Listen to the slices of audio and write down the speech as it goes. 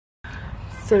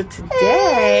So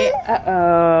today,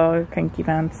 uh-oh, cranky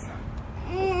pants.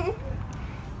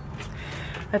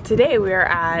 Today we are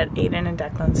at Aiden and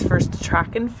Declan's first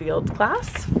track and field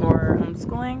class for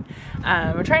homeschooling.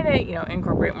 We're trying to, you know,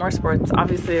 incorporate more sports.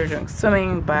 Obviously they're doing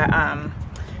swimming, but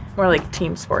more like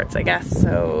team sports, I guess.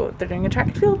 So they're doing a track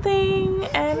and field thing,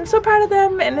 and I'm so proud of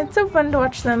them, and it's so fun to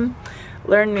watch them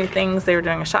learn new things. They were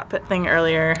doing a shot put thing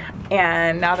earlier,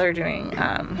 and now they're doing,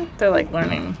 they're like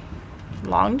learning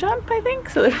long jump, I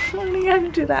think. So they're learning how to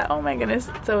do that. Oh my goodness,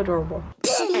 it's so adorable.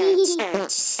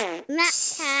 Let's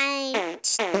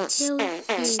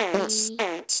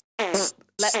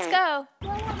go.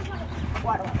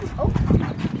 Oh,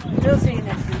 we'll see you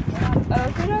next week.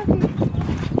 Okay.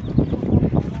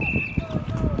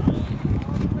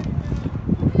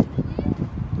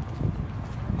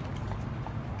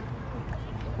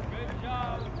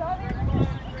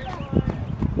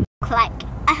 Like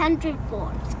 100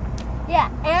 floors. Yeah,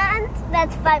 and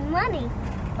that's 5 money.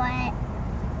 But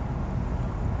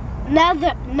now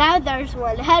there's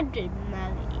 100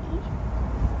 money.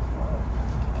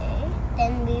 Okay.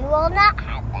 Then we will not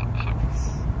have that house.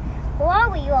 Or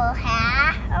we will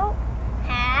have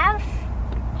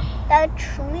the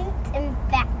treat and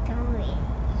factory.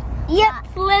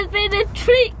 Yep, live in a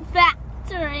treat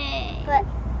factory. But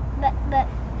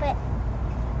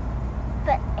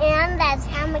and there's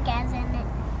hamburgers in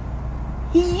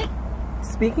it.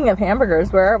 Speaking of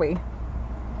hamburgers, where are we?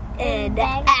 In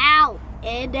out.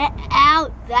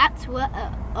 That's what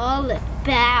it's all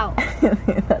about.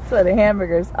 That's what a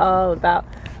hamburger's all about.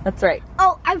 That's right.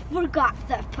 Oh, I forgot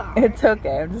that part. It's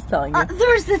okay, I'm just telling you.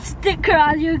 There's a sticker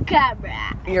on your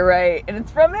camera. You're right, and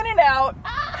it's from In-N-Out.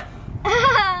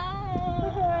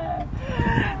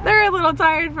 They're a little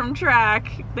tired from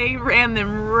track. They ran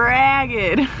them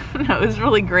ragged. It was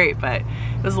really great, but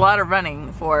it was a lot of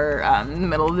running for the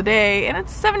middle of the day, and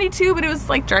it's 72, but it was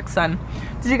like direct sun.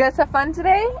 Did you guys have fun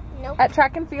today? Nope. At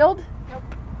track and field? Nope.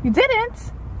 You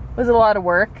didn't? Was it a lot of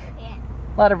work? Yeah.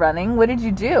 A lot of running? What did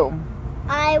you do?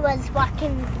 I was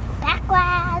walking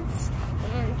backwards,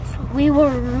 and we were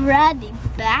running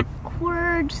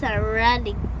backwards and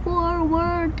running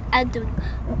forward and doing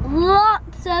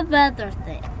lots of other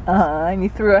things. And you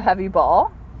threw a heavy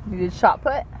ball? You did shot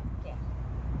put? Yeah.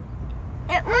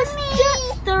 It was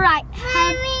just the right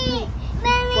height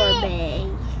for me.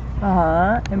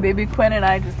 And baby Quinn and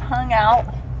I just hung out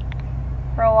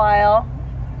for a while.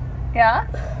 Yeah?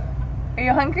 Are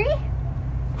you hungry?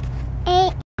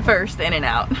 First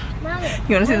In-N-Out. Mommy,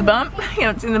 You want to see the bump? You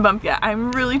haven't seen the bump yet.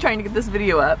 I'm really trying to get this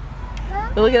video up.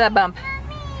 But look at that bump.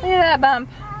 Look at that bump.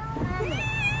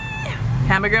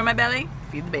 Hamburger in my belly,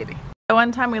 feed the baby.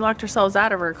 One time we locked ourselves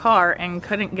out of our car and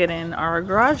couldn't get in our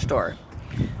garage door.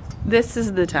 This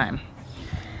is the time.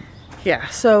 Yeah,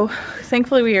 so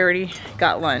thankfully we already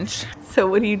got lunch. So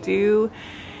what do?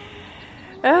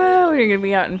 Oh, we're gonna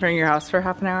be out in front of your house for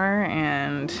half an hour,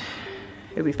 and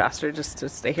it'd be faster just to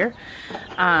stay here.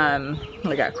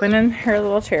 We got Quinn in her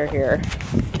little chair here,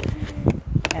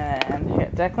 and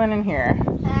Declan in here.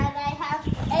 And I have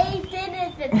Aiden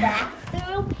in the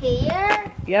bathroom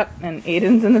here. Yep, and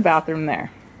Aiden's in the bathroom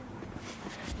there.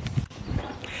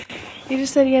 He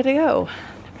just said he had to go.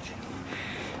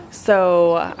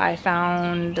 So I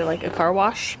found like a car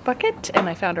wash bucket, and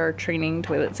I found our training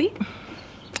toilet seat,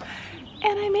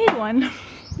 and I made one.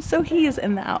 So he is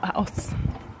in the outhouse.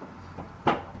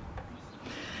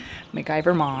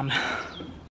 MacGyver mom.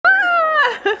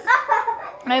 Ah!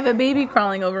 I have a baby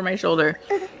crawling over my shoulder.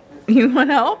 You want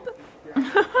help?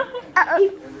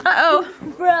 Uh-oh.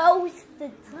 Froze the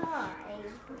time.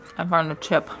 I found a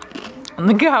chip on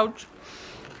the couch,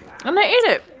 and I ate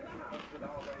it.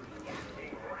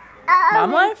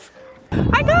 Mom life?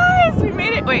 Hi guys, we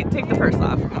made it. Wait, take the purse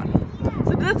off, come on.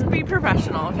 So let's be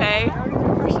professional, okay?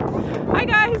 Hi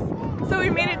guys, so we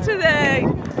made it to the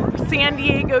San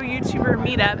Diego YouTuber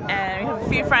meetup, and we have a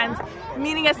few friends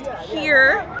meeting us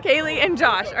here. Kaylee and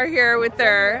Josh are here with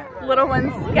their little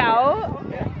one Scout.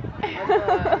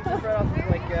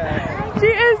 She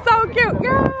is so cute,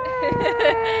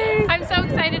 yay! I'm so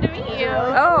excited to meet you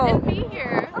and be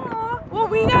here. Well,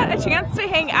 we got a chance to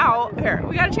hang out here.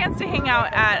 We got a chance to hang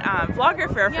out at Vlogger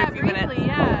Fair for a few minutes.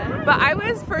 Yeah. But I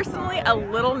was personally a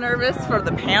little nervous for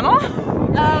the panel.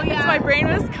 Oh yeah. So my brain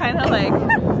was kind of like,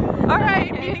 all right,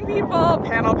 meeting people,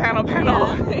 panel,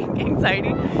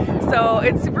 anxiety. So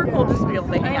it's super cool just to be able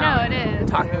to hang out. I know, it is.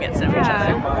 Talk and get to know each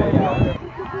other.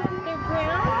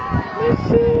 Thank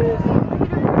you.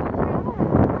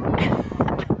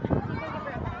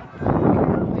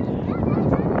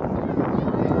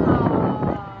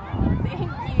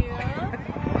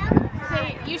 So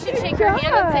you should shake her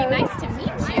hand and say nice to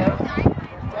meet you.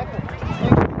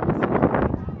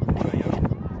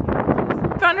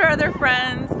 found our other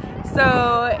friends.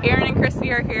 So Aaron and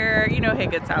Christy are here. You know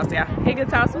Higgood's house, yeah.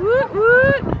 Higgood's house, woot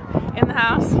woot. In the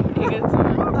house, Higgood's.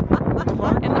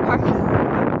 In the park.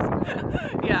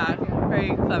 Yeah,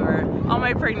 very clever. All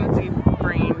my pregnancy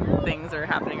brain things are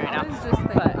happening right now. It's just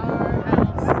our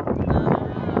house. You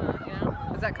know?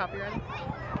 Is that copyrighted?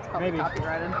 It's probably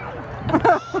copyrighted.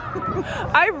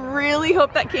 I really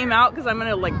hope that came out because I'm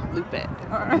gonna like loop it.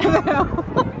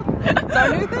 It's our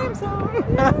new theme song.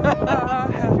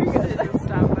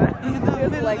 Stop that.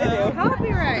 Like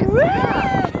copyright.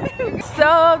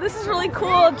 So this is really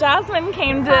cool. Jasmine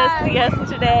came to see us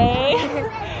today.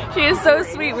 She is so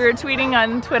sweet. We were tweeting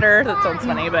on Twitter. That sounds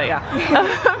funny, but yeah.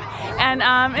 And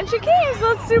she came,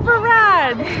 so it's super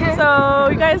rad. So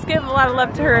you guys give a lot of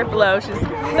love to her below. She's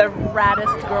the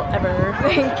raddest girl ever.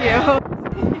 Thank you.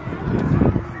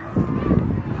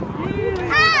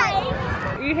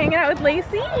 Hi. Are you hanging out with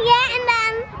Lacey? Yeah, and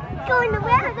then going to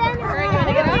where then? Are you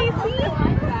gonna get Lacey?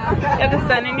 You have the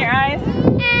sun in your eyes?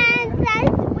 And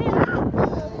that's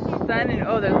wind. Sun and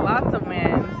oh, there's lots of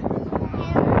wind.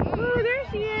 Ooh, there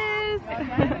she is.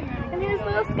 And here's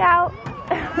little Scout.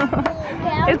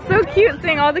 It's so cute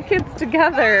seeing all the kids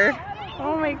together.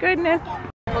 Oh my goodness.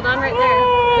 Hold on right there.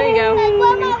 There you go. Like,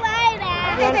 what am I right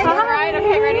at? All right,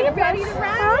 okay, ready to ride?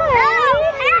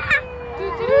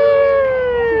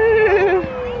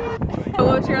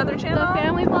 What's your other channel? The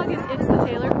family vlog is It's the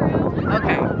Taylor Crew.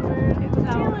 Okay. It's the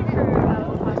Taylor Crew.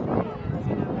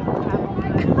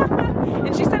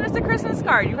 And she sent us a Christmas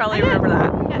card. You probably remember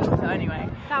that. Yes. So anyway.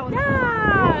 That was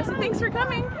Yeah. So thanks for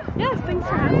coming. Yes, thanks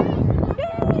for having me.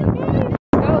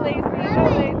 Go Lacey. Go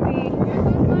Lacey.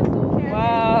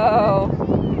 Whoa.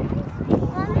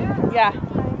 Yeah.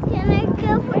 Can I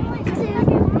go to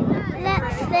that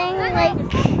thing, like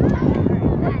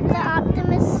the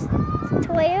Optimus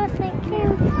toy or thinking?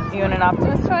 You want an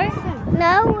Optimus toy?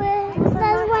 No,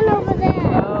 there's one over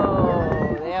there.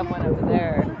 Oh, they have one over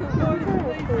there.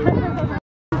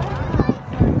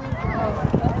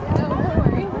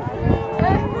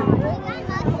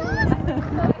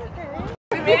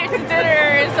 We made it to dinner.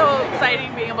 It's so exciting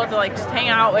being able to like just hang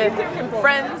out with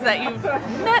friends that you've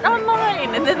met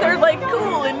online and then they're like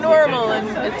cool and normal and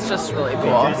it's just really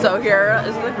cool. So here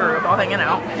is the group all hanging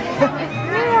out.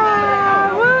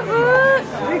 Yeah, woot, woot.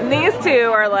 And these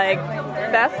two are like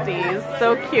besties.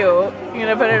 So cute. You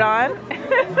gonna put it on?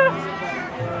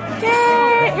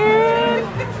 Yay!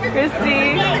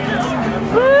 Christy.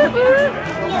 Woot, woot.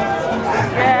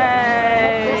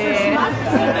 Yay!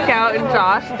 Scout and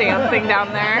Josh dancing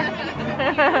down there.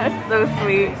 It's so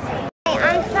sweet.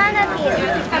 I'm front of you.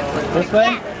 This way?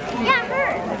 Yeah, her.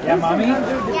 Yeah, mommy?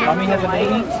 Yeah. Mommy has a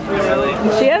baby? Really?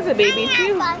 She has a baby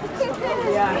too.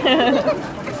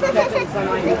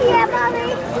 Yeah,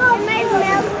 mommy. Oh, my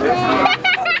milk.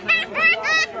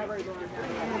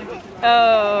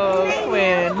 Oh,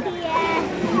 Quinn.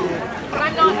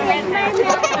 I'm not red.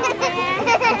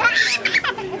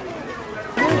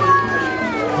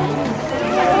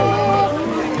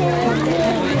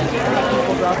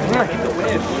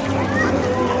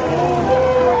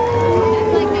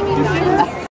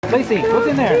 Lacey, what's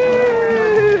in there?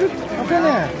 What's in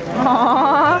there?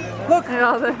 Aww. Look at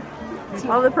all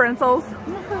the pencils.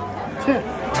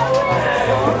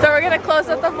 So we're gonna close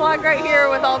up the vlog right here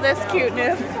with all this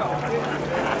cuteness.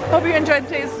 Hope you enjoyed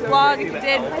today's vlog. If you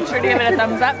did, be sure to give it a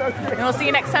thumbs up. And we'll see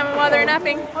you next time while they're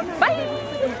napping. Bye!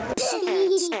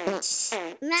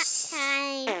 Nap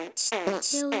time.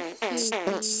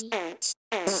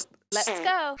 Let's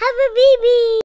go. Have a baby.